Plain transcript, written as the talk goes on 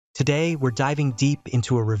Today, we're diving deep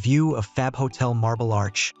into a review of FabHotel Marble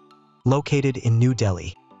Arch, located in New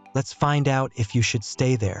Delhi. Let's find out if you should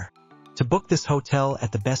stay there. To book this hotel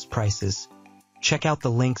at the best prices, check out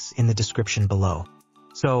the links in the description below.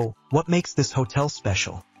 So, what makes this hotel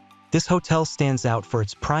special? This hotel stands out for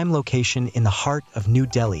its prime location in the heart of New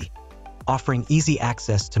Delhi, offering easy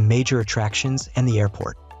access to major attractions and the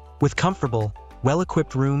airport. With comfortable,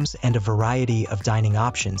 well-equipped rooms and a variety of dining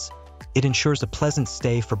options, it ensures a pleasant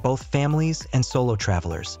stay for both families and solo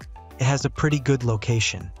travelers. It has a pretty good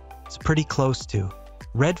location. It's pretty close to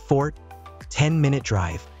Red Fort, 10-minute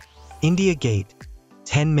drive; India Gate,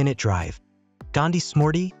 10-minute drive; Gandhi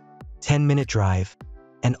Smriti, 10-minute drive,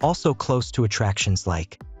 and also close to attractions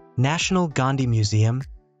like National Gandhi Museum,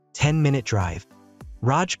 10-minute drive;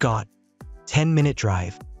 Raj Ghat, 10-minute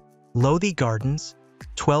drive; Lodhi Gardens,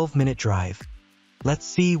 12-minute drive. Let's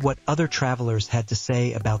see what other travelers had to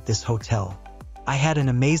say about this hotel. I had an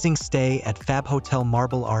amazing stay at FabHotel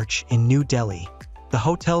Marble Arch in New Delhi. The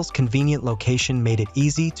hotel's convenient location made it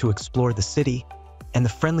easy to explore the city, and the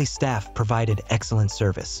friendly staff provided excellent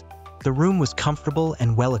service. The room was comfortable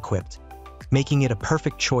and well-equipped, making it a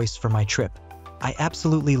perfect choice for my trip. I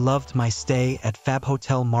absolutely loved my stay at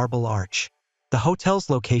FabHotel Marble Arch. The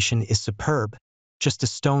hotel's location is superb, just a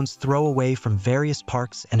stone's throw away from various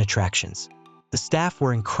parks and attractions. The staff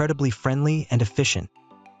were incredibly friendly and efficient,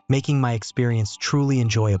 making my experience truly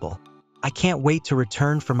enjoyable. I can't wait to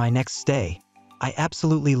return for my next stay. I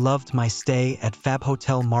absolutely loved my stay at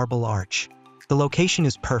FabHotel Marble Arch. The location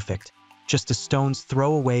is perfect, just a stone's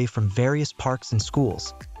throw away from various parks and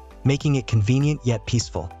schools, making it convenient yet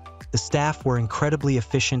peaceful. The staff were incredibly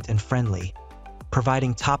efficient and friendly,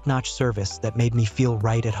 providing top-notch service that made me feel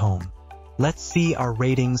right at home. Let's see our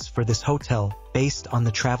ratings for this hotel based on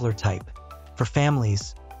the traveler type. For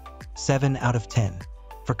families, 7 out of 10.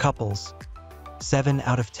 For couples, 7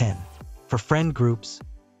 out of 10. For friend groups,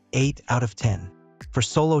 8 out of 10. For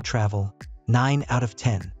solo travel, 9 out of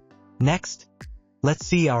 10. Next, let's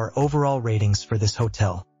see our overall ratings for this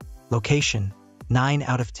hotel. Location, 9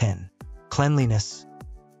 out of 10. Cleanliness,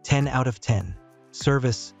 10 out of 10.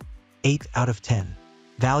 Service, 8 out of 10.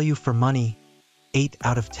 Value for money, 8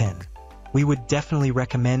 out of 10. We would definitely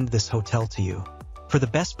recommend this hotel to you. For the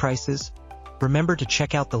best prices, remember to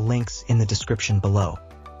check out the links in the description below.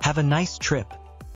 Have a nice trip.